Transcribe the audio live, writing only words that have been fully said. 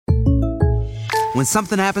When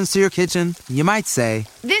something happens to your kitchen, you might say,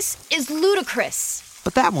 "This is ludicrous."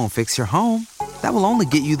 But that won't fix your home. That will only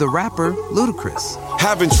get you the rapper, Ludacris.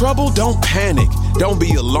 Having trouble? Don't panic. Don't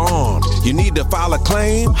be alarmed. You need to file a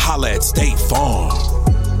claim? Holla at State Farm.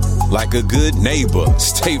 Like a good neighbor,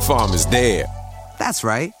 State Farm is there. That's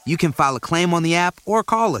right. You can file a claim on the app or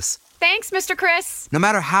call us. Thanks, Mr. Chris. No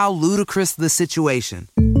matter how ludicrous the situation,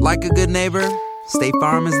 like a good neighbor, State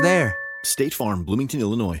Farm is there. State Farm, Bloomington,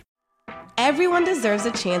 Illinois. Everyone deserves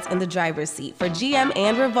a chance in the driver's seat. For GM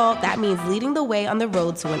and Revolt, that means leading the way on the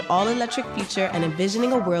road to an all-electric future and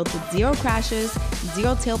envisioning a world with zero crashes,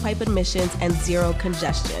 zero tailpipe emissions, and zero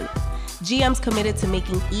congestion. GM's committed to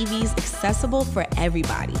making EVs accessible for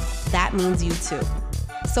everybody. That means you too.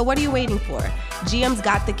 So what are you waiting for? GM's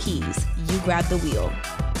got the keys. You grab the wheel.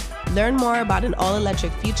 Learn more about an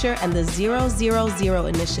all-electric future and the 000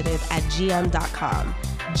 initiative at gm.com.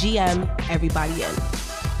 GM, everybody in.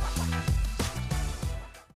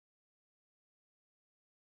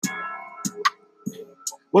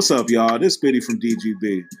 What's up, y'all? This is Biddy from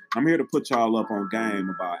DGB. I'm here to put y'all up on game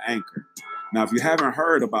about Anchor. Now, if you haven't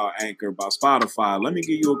heard about Anchor, about Spotify, let me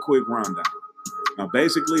give you a quick rundown. Now,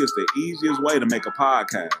 basically, it's the easiest way to make a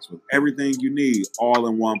podcast with everything you need all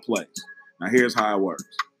in one place. Now, here's how it works.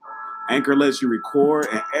 Anchor lets you record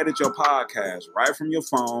and edit your podcast right from your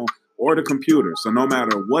phone or the computer. So no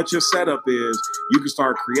matter what your setup is, you can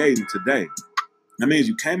start creating today. That means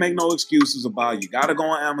you can't make no excuses about you got to go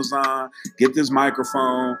on Amazon, get this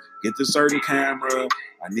microphone, get this certain camera,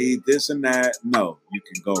 I need this and that. No, you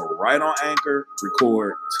can go right on Anchor,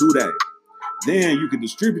 record today. Then you can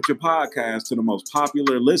distribute your podcast to the most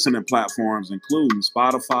popular listening platforms, including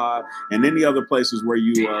Spotify and any other places where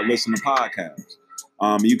you listen to podcasts.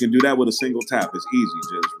 You can do that with a single tap. It's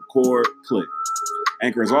easy. Just record, click.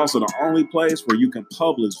 Anchor is also the only place where you can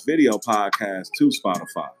publish video podcasts to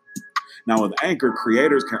Spotify. Now, with Anchor,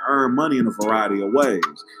 creators can earn money in a variety of ways,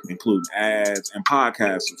 including ads and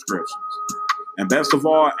podcast subscriptions. And best of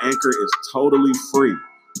all, Anchor is totally free.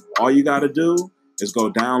 All you got to do is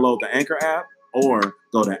go download the Anchor app or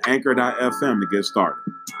go to anchor.fm to get started.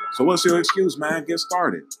 So what's your excuse, man? Get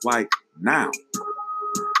started. Like, now.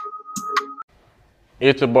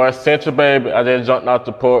 It's your boy, Central Baby. I just jumped out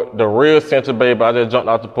the port. The real Central Baby. I just jumped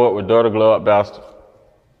out the port with Dirty Glove Bastard.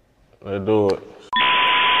 Let's do it.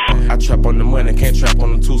 I trap on the money, can't trap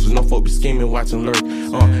on the tools. No folk be scheming, watching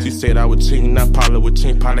lurk. She said I would cheat, not probably would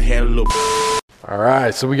cheat, probably had a little. All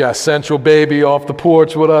right, so we got Central Baby off the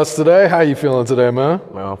porch with us today. How you feeling today, man?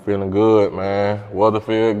 Man, I'm feeling good, man. Weather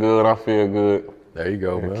feel good, I feel good. There you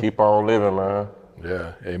go, man. Keep on living, man.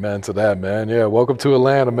 Yeah, amen to that, man. Yeah, welcome to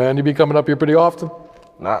Atlanta, man. You be coming up here pretty often?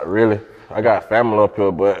 Not really. I got family up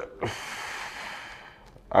here, but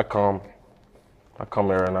I come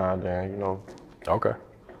every now and then, you know. Okay.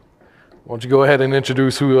 Why don't you go ahead and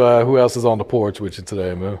introduce who else is on the porch with you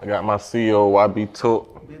today, man? I got my CEO, YB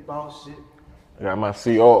Took. Big boss shit. I got my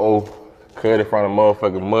COO, cut in front of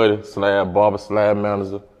motherfucking Muddy, slab barber, slab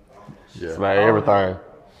manager, slab everything.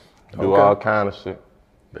 Do all kind of shit.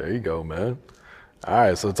 There you go, man. All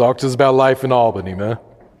right, so talk to us about life in Albany, man.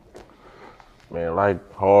 Man, life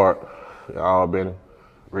hard in Albany.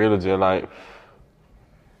 Really just like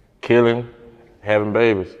killing, having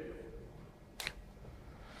babies.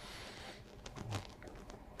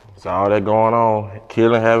 It's all that going on.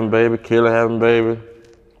 Killing, having baby.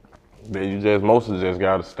 But you just mostly just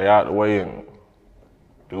gotta stay out the way and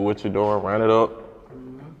do what you're doing, run it up.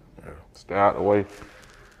 Yeah, stay out the way.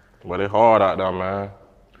 But it's hard out there, man.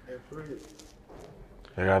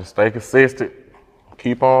 You gotta stay consistent.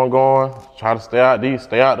 Keep on going. Try to stay out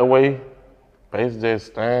the way. Basically just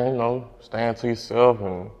stand to yourself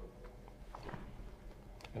and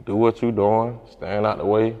do what you're doing. Stand out the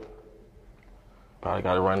way. Probably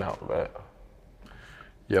got to run out for that.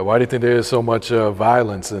 Yeah, why do you think there is so much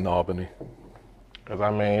violence in Albany? Because,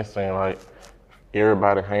 it seems like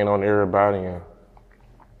everybody hang on everybody and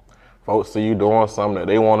folks see you doing something that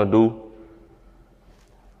they want to do.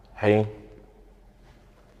 Hey,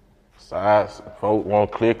 besides, folks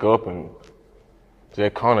want to click up and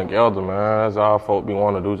just come together, man. That's all folks be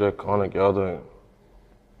wanting to do, just come together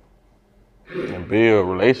and build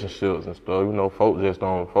relationships and stuff. You know, folk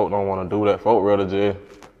don't want to do that. Folk rather just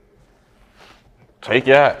take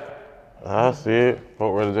you out. That's it.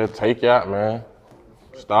 Folk rather just take you out, man.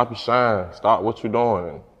 Stop your shine. Stop what you're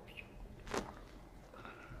doing.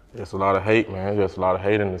 There's a lot of hate, man. There's a lot of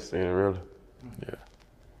hate in the city, really. Yeah.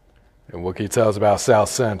 And what can you tell us about South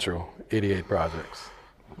Central, 88 Projects?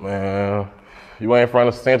 Man, you ain't from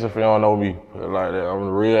the Central if you don't know me like that. I'm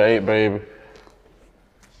the real 8, baby.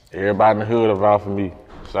 Everybody in the hood are vouch for me.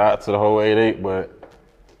 Shout out to the whole 88, but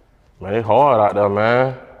Man, it hard out there,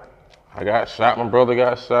 man. I got shot, my brother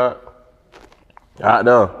got shot. Out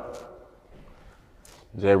there.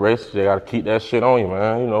 Just race, you gotta keep that shit on you,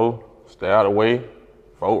 man. You know, stay out of the way.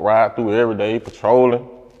 Folk ride through every day, patrolling.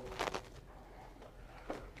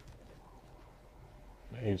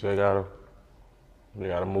 You just gotta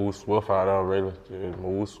move swift out there, really. Just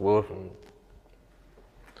move swift. And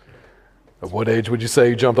At what age would you say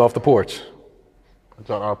you jumped off the porch? I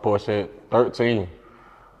jumped off the porch at 13.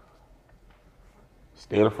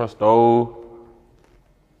 Stealing from stove,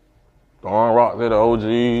 throwing rocks at the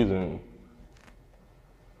OGs, and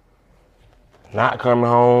not coming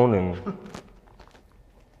home, and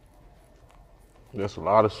there's a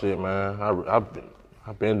lot of shit, man.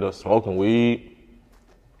 I've been to smoking weed.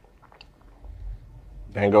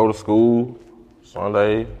 Didn't go to school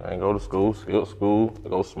Sunday. I didn't go to school, skipped school, to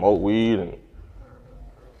go smoke weed, and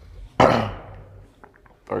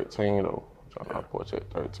 13 though. Jumped off the porch at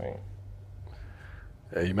 13.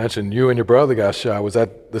 Yeah, you mentioned you and your brother got shot. Was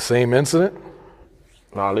that the same incident?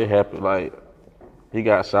 No, it happened like, he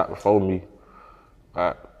got shot before me. It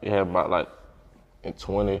happened about like in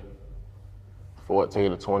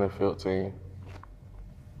 2014 to 2015.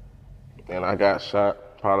 And I got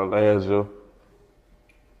shot probably last year,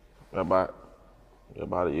 about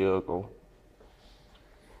a year ago.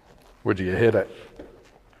 Where'd you get hit at?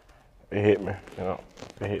 It hit me, you know.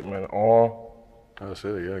 It hit me in the arm. Oh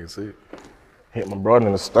shit, yeah, I can see it. Hit my brother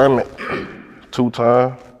in the stomach 2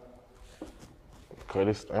 times. Cut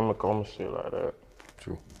his stomach on and shit like that.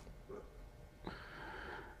 True.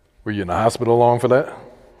 Were you in the hospital long for that?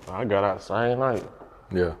 I got out the same night.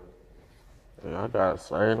 Yeah. Yeah, I got out the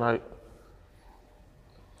same night.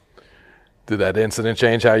 Did that incident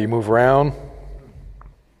change how you move around?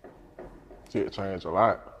 Shit changed a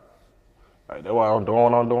lot. Like, that's what I'm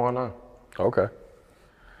doing now. Okay.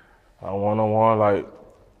 I one-on-one, like,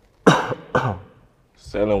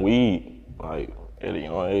 selling weed, like, at a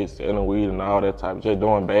young age, selling weed and all that type of shit,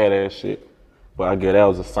 doing badass shit. But I guess that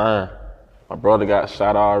was a sign. My brother got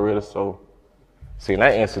shot already, so, see,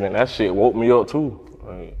 that incident, that shit woke me up too.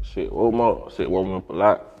 Like, shit woke me up a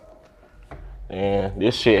lot. And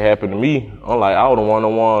this shit happened to me. I'm like, I was the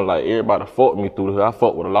one-on-one, like, everybody fucked me through this. I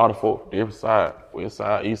fucked with a lot of folks, different side, west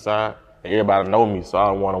side, east side. Everybody know me, so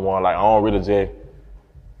I was one-on-one. Like, I don't really just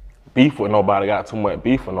beef with nobody, got too much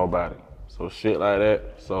beef with nobody. So shit like that.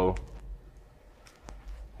 So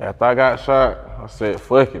after I got shot, I said,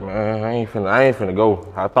 fuck it, man. I ain't finna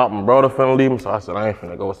go. I thought my brother finna leave me, so I said, I ain't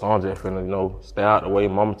finna go. So I'm just finna, stay out the way.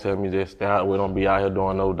 Mama tell me just stay out the way, don't be out here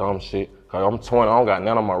doing no dumb shit. Cause I'm 20, I don't got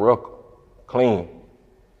none on my record. Clean.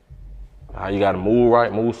 How you gotta move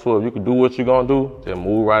right, move swift. You can do what you gonna do, just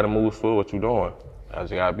move right and move swift what you doing. I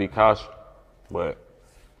just gotta be cautious. But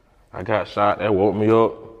I got shot, that woke me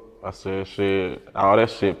up. I said, shit, all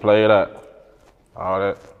that shit played out. All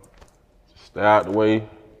that. Just stay out the way.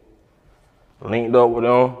 Linked up with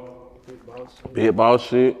them. Big boss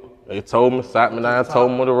shit. They told me, sat me down,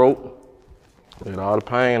 told me with the rope. Get all the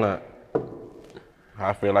pain out.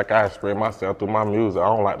 I feel like I express myself through my music. I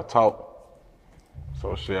don't like to talk.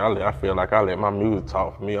 So shit, I feel like I let my music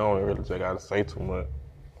talk for me. I don't really just gotta say too much.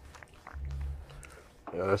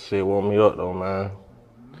 Yeah, that shit woke me up though, man.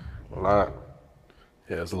 A lot.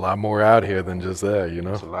 Yeah, there's a lot more out here than just that, you know?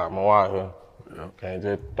 There's a lot more out here. Yeah. Can't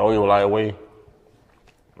just throw your life away.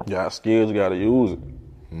 You got skills, you gotta use it.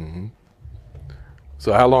 Mm-hmm.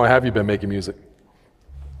 So how long have you been making music?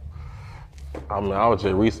 I was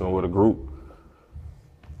just recently with a group,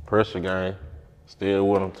 Pressure Gang, still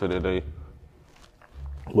with them to the day.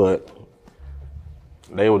 But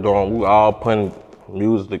we all putting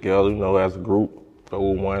music together, as a group, throw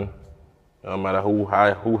one. No matter who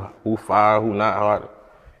high, who fire, who not hard,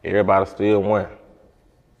 everybody still won.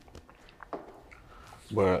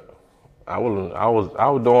 But I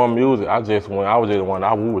was doing music. I was just the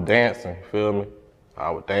one. We were dancing. Feel me?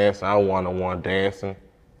 I was dancing. I was one-on-one dancing.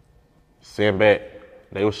 Sitting back,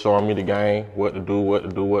 they were showing me the game, what to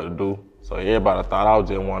do. So everybody thought I was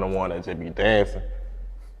just one-on-one that just be dancing.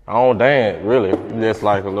 I don't dance really. It's just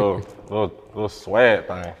like a little swag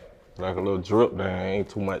thing. Like a little drip thing, ain't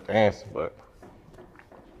too much dancing, but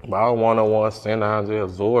I was one-on-one sitting down there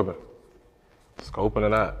absorbing, scoping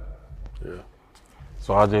it out. Yeah.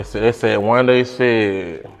 So I just said, they said one day,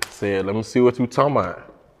 said, let me see what you talking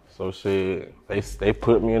about. So shit, they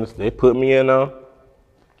put me in there.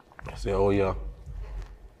 I said, oh yeah.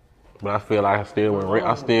 But I feel like I still wasn't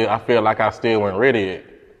ready yet.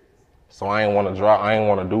 So I ain't want to drop, I ain't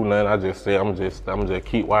want to do nothing. I just said, I'm just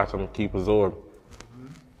keep watching, keep absorbing.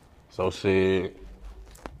 So shit,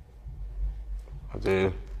 I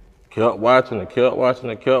just kept watching. And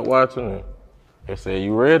They said,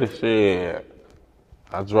 you ready? Shit.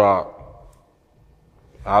 I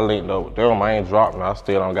linked up with them. I ain't dropped now.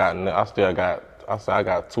 I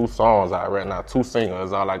got 2 songs out right now. 2 singles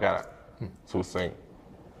is all I got. 2 singles.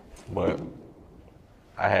 But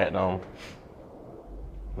I had them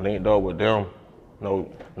linked up with them.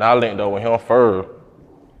 No, now I linked up with him first.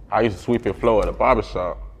 I used to sweep his floor at the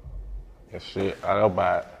barbershop and shit. I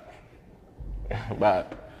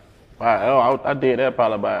did that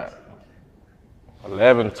probably about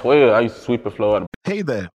 11, 12. I used to sweep the floor. Hey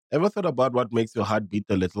there, ever thought about what makes your heart beat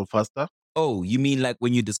a little faster? Oh, you mean like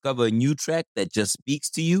when you discover a new track that just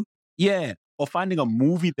speaks to you? Yeah, or finding a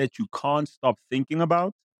movie that you can't stop thinking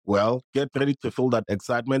about? Well, get ready to feel that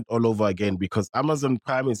excitement all over again because Amazon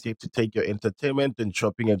Prime is here to take your entertainment and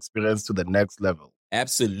shopping experience to the next level.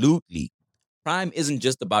 Absolutely. Prime isn't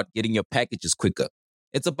just about getting your packages quicker.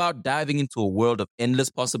 It's about diving into a world of endless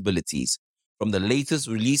possibilities, from the latest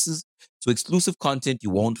releases to exclusive content you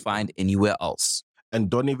won't find anywhere else. And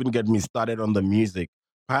don't even get me started on the music.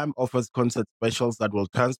 Prime offers concert specials that will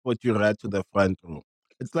transport you right to the front row.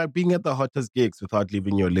 It's like being at the hottest gigs without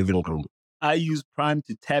leaving your living room. I use Prime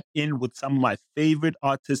to tap in with some of my favorite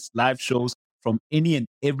artists' live shows from any and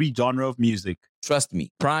every genre of music. Trust me,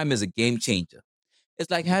 Prime is a game changer. It's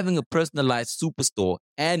like having a personalized superstore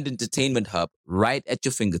and entertainment hub right at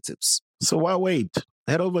your fingertips. So why wait?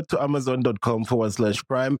 Head over to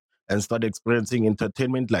amazon.com/Prime and start experiencing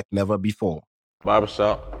entertainment like never before.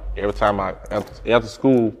 Barbershop. Every time after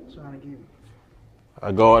school,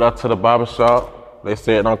 I go out to the barbershop. They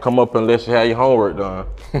said don't come up unless you have your homework done.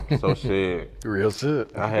 So shit. Real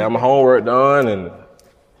shit. I have my homework done and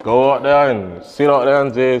go out there and sit out there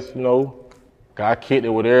and just, got kicked it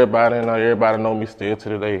with everybody and everybody know me still to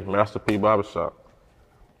today. Master P Barbershop.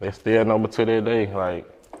 They still know me to this day. Like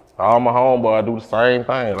all my homeboys do the same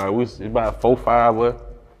thing. Like we about 4, 5 of us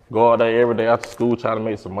go out there every day after school trying to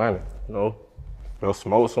make some money, Go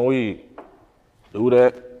smoke some weed, do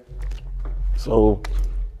that. So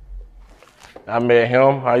I met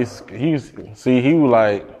him. He was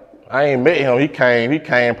like, I ain't met him. He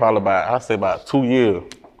came probably about 2 years.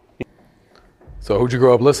 So who'd you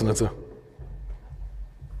grow up listening to?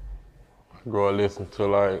 I grew up listening to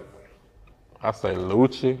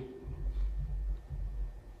Lucci.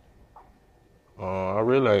 I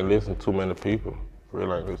really ain't listen to too many people.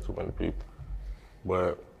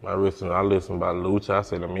 But I listen by Lucci. I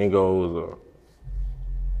say the Migos or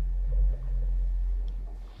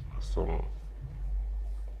some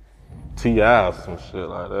T.I. some shit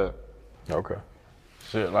like that. Okay.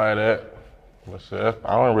 Shit like that. But shit,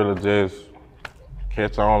 I don't really just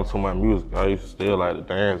catch on to my music. I used to still like to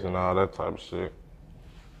dance and all that type of shit.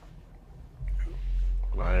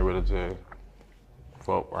 I ain't really just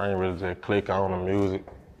click on the music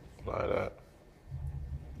like that.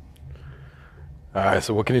 All right,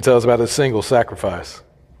 so what can you tell us about this single, Sacrifice?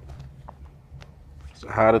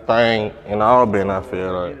 How the thing in Albany, I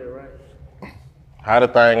feel like. How the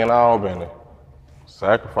thing in Albany.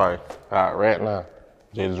 Sacrifice. Out right now.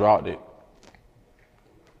 Just dropped it.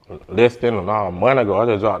 Less than a month ago. I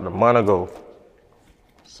just dropped it a month ago.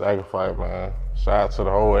 Sacrifice, man. Shout out to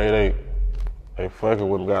the whole 88. They fucking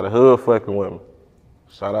with me. Got the hood fucking with me.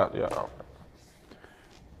 Shout out to y'all.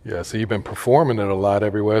 Yeah, so you've been performing it a lot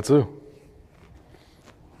everywhere too.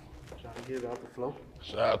 Trying to get it out the flow.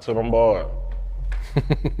 Shout out to them boys.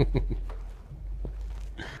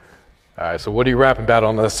 All right, so what are you rapping about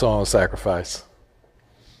on this song, Sacrifice?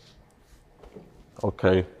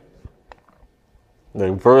 Okay.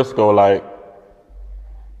 The verse go like,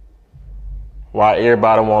 why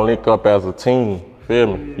everybody want to link up as a team,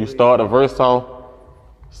 feel me? You start the verse off,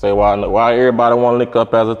 say why everybody want to link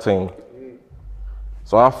up as a team.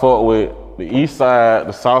 So I fought with the east side,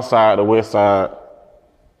 the south side, the west side,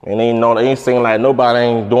 and they ain't seem like nobody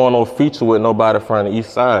ain't doing no feature with nobody from the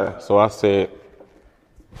east side. So I said,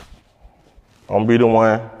 I'm gonna be the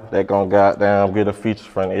one that gonna goddamn get a feature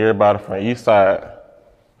from everybody from the east side.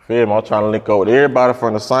 Feel me? I'm trying to link up with everybody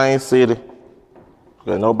from the same city.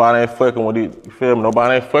 Cause nobody ain't fucking with each, you feel me?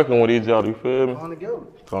 Nobody ain't fucking with each other, you feel me? Come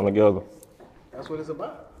together. That's what it's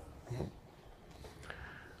about.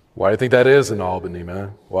 Why do you think that is in Albany,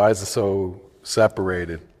 man? Why is it so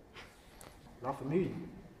separated? Not for me.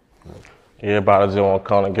 Everybody just want to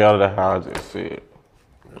come together, that's how I just said.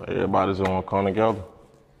 Everybody just want to come together.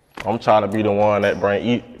 I'm trying to be the one that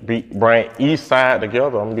bring east side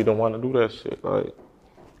together. I'm gonna be the one to do that shit. Like,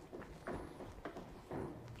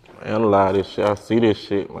 I analyze this shit. I see this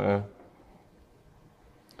shit, man.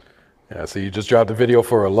 Yeah, so you just dropped the video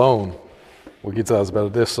for Alone. What can you tell us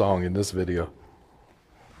about this song in this video?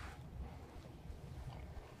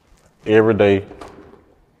 Every day,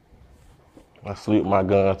 I sleep my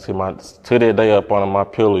gun to that day up under my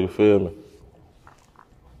pillow, you feel me?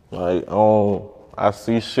 Like, I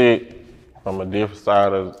see shit from a different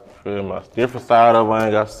side of, you feel me? A different side of it, I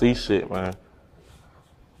ain't got to see shit, man.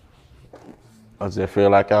 I just feel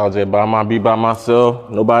like I was just be by myself.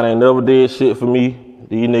 Nobody ain't never did shit for me.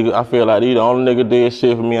 These niggas, I feel like these the only nigga did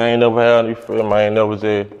shit for me. I ain't never had, you feel me? I ain't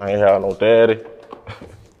had no daddy.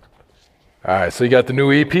 All right, so you got the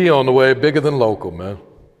new EP on the way, Bigger Than Local, man.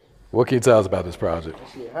 What can you tell us about this project?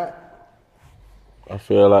 I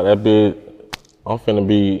feel like that big, I'm finna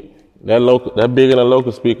be, that Bigger Than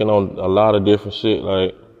Local speaking on a lot of different shit,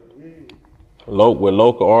 like, with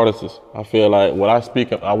local artists. I feel like what I speak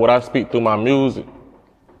through my music,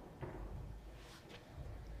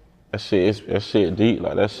 that shit deep,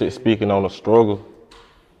 like that shit speaking on the struggle.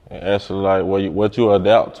 And actually like what you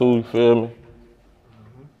adapt to, you feel me?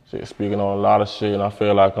 Shit speaking on a lot of shit, and I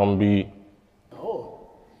feel like I'm gonna be,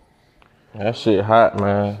 that shit hot,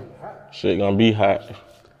 man. Shit gonna be hot.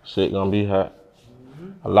 Shit gonna be hot.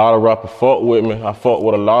 A lot of rappers fuck with me. I fuck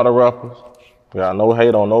with a lot of rappers. Got no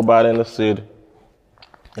hate on nobody in the city.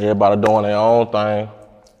 Everybody doing their own thing.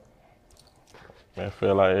 I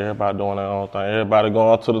feel like everybody doing their own thing. Everybody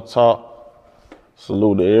going to the top.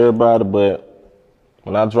 Salute to everybody, but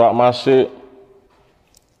when I drop my shit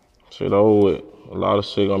over with. A lot of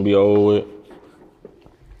shit gonna be over with.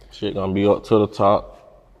 Shit gonna be up to the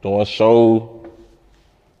top. Doing shows.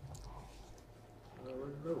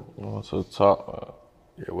 Going to the top, man.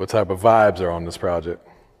 Yeah, what type of vibes are on this project?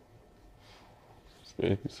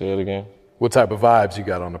 Say it again. What type of vibes you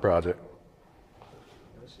got on the project?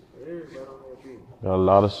 Got a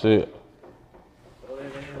lot of shit.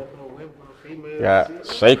 Got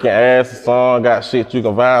Shaking Ass song, got shit you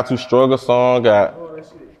can vibe to, Struggle song, got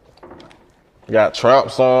trap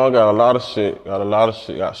song, got a lot of shit.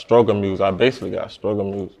 Got struggle music. I basically got struggle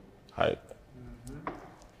music. Like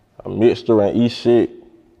a mixture and eat shit.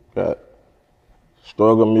 Got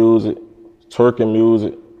struggle music, twerking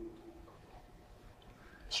music,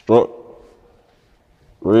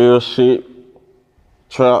 real shit,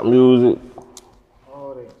 trap music,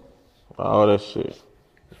 all that shit.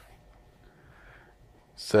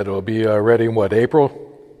 Said it'll be ready in what,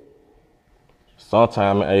 April?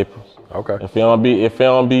 Sometime in April. Okay. If it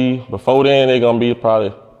don't be before then, it's gonna be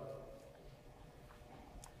probably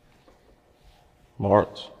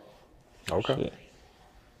March. Okay. Shit.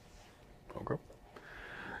 Okay.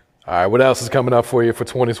 All right, what else is coming up for you for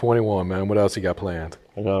 2021, man? What else you got planned?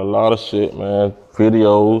 I got a lot of shit, man.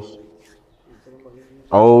 Videos.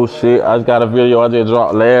 Oh shit, I just got a video I just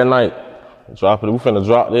dropped last night. We finna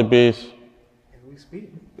drop that bitch. We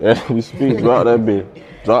speak. Yeah, we speak. Drop that bitch.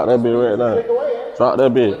 Drop that bitch right now. Drop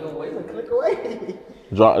that bitch.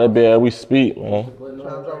 Drop that bitch as we speak, man. Trying to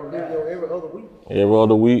drop a video every other week. Every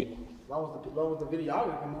other week. As long as the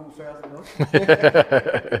videographer can move fast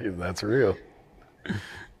enough. That's real. You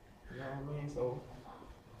know what I mean? So.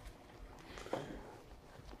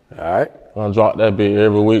 All right. I'm gonna drop that bitch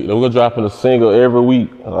every week. We're dropping a single every week.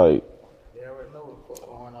 Like, You already know what's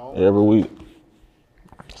going on. every week.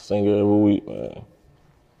 Single every week, man.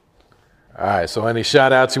 All right, so any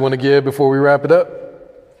shout outs you want to give before we wrap it up?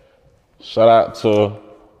 Shout out to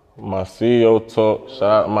my CEO Talk.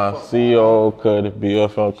 Shout out my CEO Cuddy,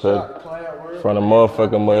 BFM Cuddy. From the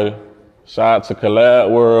motherfucking muddy. Shout out to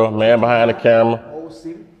Collab World, man behind the camera. Whole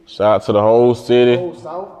city. Shout out to the whole city. Whole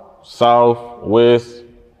south. South, west,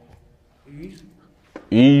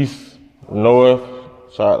 east, north.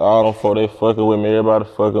 Shout out to all them folks, they fucking with me. Everybody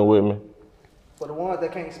fucking with me. For the ones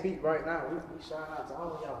that can't speak right now, we shout out to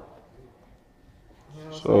all of y'all. You know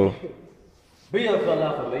what So, Be a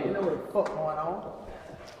fella for me. You know what the fuck going on?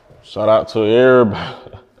 shout out to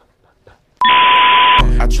everybody.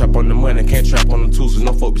 I trap on the money, can't trap on the tools.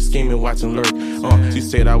 No folk be scheming, watching lurk. She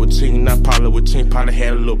said I was cheating, not probably with chink. Probably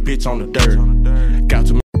had a little bitch on the dirt. Got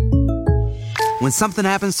to. When something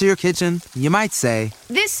happens to your kitchen, you might say,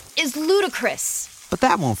 This is ludicrous. but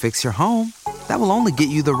that won't fix your home. That will only get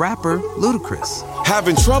you the rapper, Ludacris.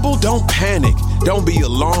 Having trouble? Don't panic. Don't be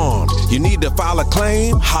alarmed. You need to file a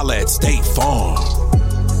claim? Holla at State Farm.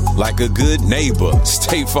 Like a good neighbor,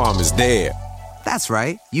 State Farm is there. That's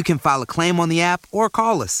right. You can file a claim on the app or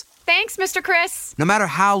call us. Thanks, Mr. Chris. No matter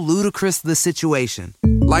how ludicrous the situation,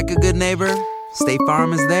 like a good neighbor, State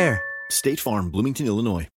Farm is there. State Farm, Bloomington, Illinois.